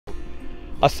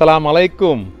Assalamu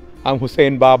alaikum. I'm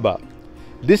Hussein Baba.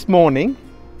 This morning,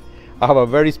 I have a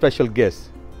very special guest.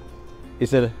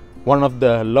 It's one of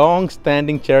the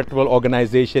long-standing charitable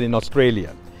organizations in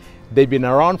Australia. They've been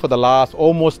around for the last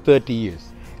almost 30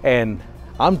 years. And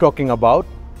I'm talking about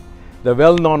the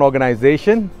well-known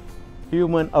organization,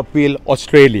 Human Appeal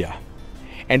Australia.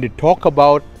 And to talk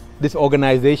about this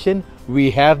organization,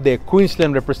 we have their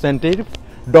Queensland representative,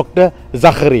 Dr.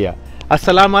 Zakaria.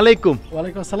 Assalamu alaikum.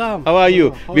 Walaikum assalam. How are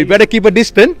you? How We are better keep a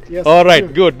distance. Yes. All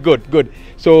right. Good.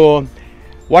 So,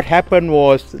 what happened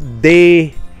was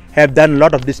they have done a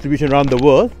lot of distribution around the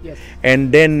world, Yes.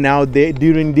 and then now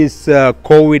during this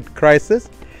COVID crisis,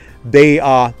 they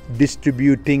are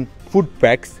distributing food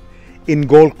packs in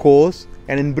Gold Coast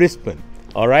and in Brisbane.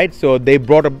 All right. So they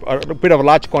brought a bit of a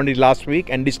large quantity last week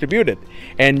and distributed.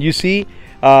 And you see,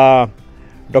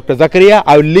 Dr. Zakaria,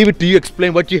 I will leave it to you.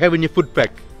 Explain what you have in your food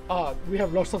pack. We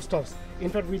have lots of stuffs. In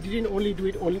fact, we didn't only do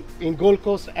it only in Gold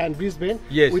Coast and Brisbane.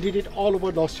 Yes. We did it all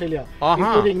over Australia, Uh-huh.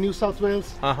 including New South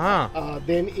Wales. Uh-huh.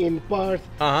 Then in Perth,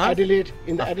 Uh-huh. Adelaide.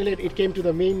 In the Adelaide, it came to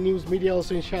the main news media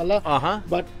also, inshallah. Uh-huh.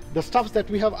 But the stuffs that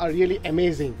we have are really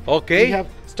amazing. Okay. We have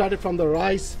started from the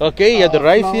rice. Okay, you have the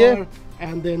rice flour, here.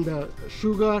 And then the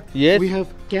sugar. Yes. We have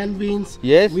canned beans.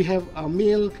 Yes. We have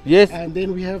milk. Yes. And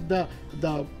then we have the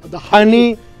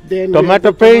Honey, then tomato we have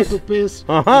the paste. tomato paste,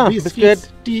 Uh-huh, biscuits,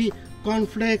 biscuit. tea,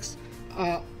 cornflakes,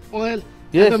 oil.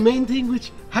 Yes. And the main thing,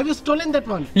 which have you stolen that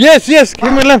one? Yes.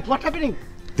 Give me one. What happening?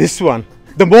 This one,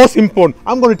 the most important.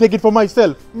 I'm going to take it for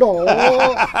myself. No.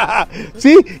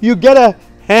 See, you get a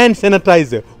hand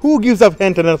sanitizer. Who gives up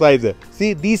hand sanitizer?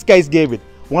 See, these guys gave it.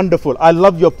 Wonderful. I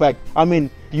love your pack. I mean,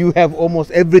 you have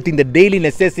almost everything, the daily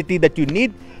necessity that you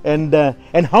need. And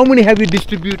how many have you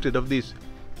distributed of these?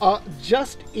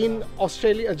 Just in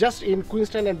Australia, just in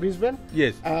Queensland and Brisbane,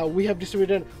 Yes. we have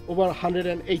distributed over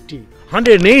 180.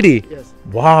 180? Yes.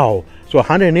 Wow. So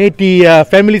 180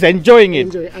 families enjoying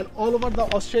it. Enjoy. And all over the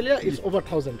Australia, it's over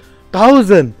 1,000.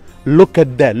 1,000. Look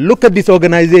at that. Look at this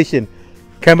organization.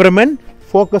 Cameraman,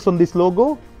 focus on this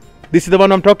logo. This is the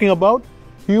one I'm talking about.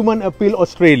 Human Appeal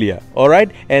Australia. All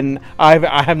right. And I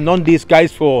have known these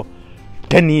guys for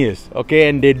 10 years. Okay.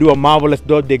 And they do a marvelous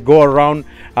job. They go around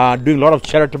doing a lot of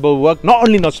charitable work, not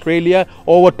only in Australia,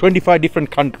 over 25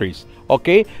 different countries.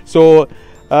 Okay. So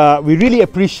we really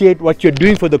appreciate what you're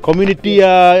doing for the community,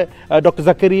 Dr.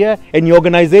 Zakaria, and your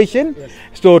organization. Yes.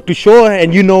 So to show,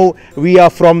 and you know, we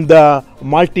are from the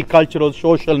Multicultural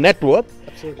Social Network.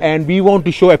 Absolutely. And we want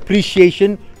to show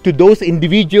appreciation to those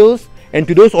individuals and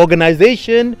to those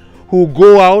organizations who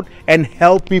go out and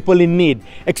help people in need,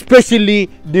 especially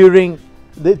during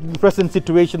the present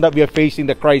situation that we are facing,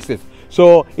 the crisis.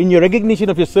 So in your recognition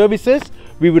of your services,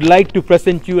 we would like to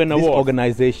present you an award. This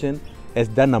organization has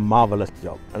done a marvelous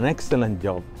job, an excellent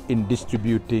job in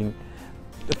distributing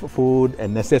food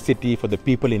and necessity for the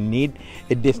people in need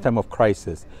at this time of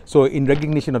crisis. So in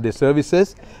recognition of their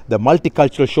services, the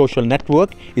Multicultural Social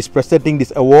Network is presenting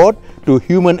this award to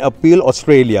Human Appeal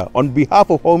Australia. On behalf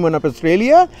of Human Appeal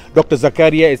Australia, Dr.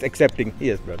 Zakaria is accepting.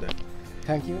 Yes, brother.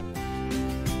 Thank you.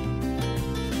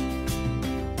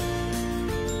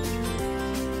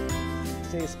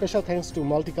 Say special thanks to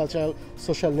Multicultural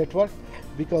Social Network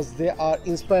because they are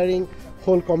inspiring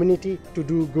whole community to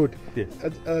do good. Yes.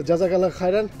 Jazakallah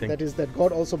khairan. Thank That is that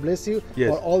God also bless you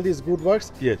Yes. for all these good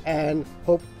works. Yes. And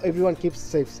hope everyone keeps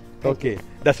safe. Thank you. Okay,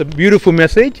 that's a beautiful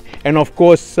message. And of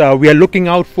course, we are looking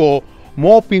out for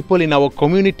more people in our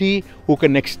community who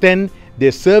can extend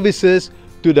their services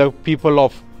to the people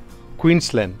of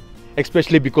Queensland,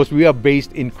 especially because we are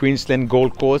based in Queensland,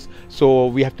 Gold Coast. So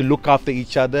we have to look after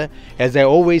each other. As I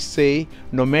always say,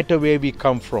 no matter where we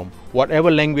come from, whatever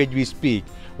language we speak,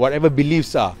 whatever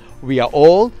beliefs are, we are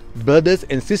all brothers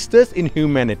and sisters in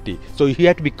humanity. So you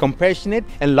have to be compassionate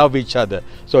and love each other.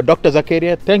 So Dr.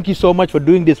 Zakaria, thank you so much for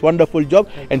doing this wonderful job.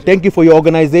 Thank you for your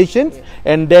organizations.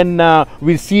 And then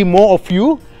we'll see more of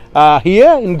you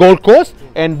here in Gold Coast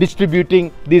and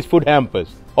distributing these food hampers.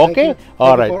 Okay?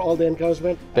 All right. Thank you for all the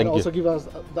encouragement Thank and you. also give us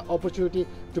the opportunity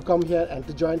to come here and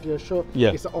to join to your show.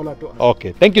 Yeah. It's an honor to us.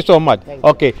 Okay. Thank you so much. Thank you.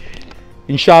 Okay.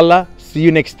 Inshallah, see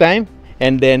you next time.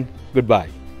 And then goodbye.